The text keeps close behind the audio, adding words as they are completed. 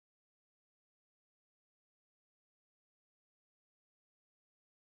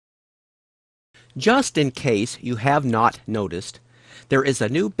Just in case you have not noticed, there is a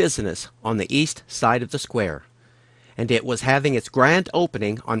new business on the east side of the square, and it was having its grand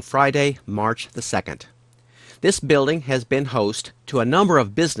opening on Friday, March the 2nd. This building has been host to a number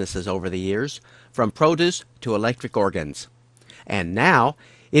of businesses over the years, from produce to electric organs. And now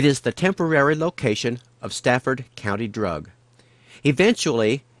it is the temporary location of Stafford County Drug.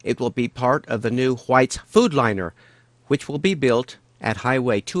 Eventually, it will be part of the new White's Food Liner, which will be built at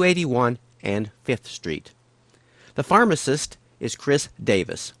Highway 281 and 5th Street. The pharmacist is Chris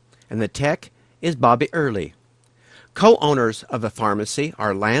Davis, and the tech is Bobby Early. Co-owners of the pharmacy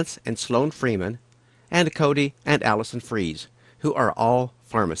are Lance and Sloan Freeman, and Cody and Allison Fries, who are all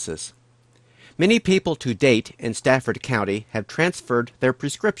pharmacists. Many people to date in Stafford County have transferred their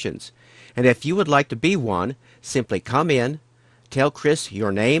prescriptions, and if you would like to be one, simply come in, tell Chris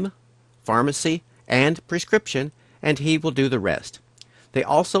your name, pharmacy, and prescription, and he will do the rest. They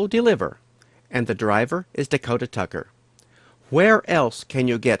also deliver, and the driver is Dakota Tucker. Where else can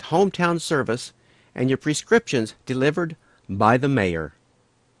you get hometown service and your prescriptions delivered by the mayor?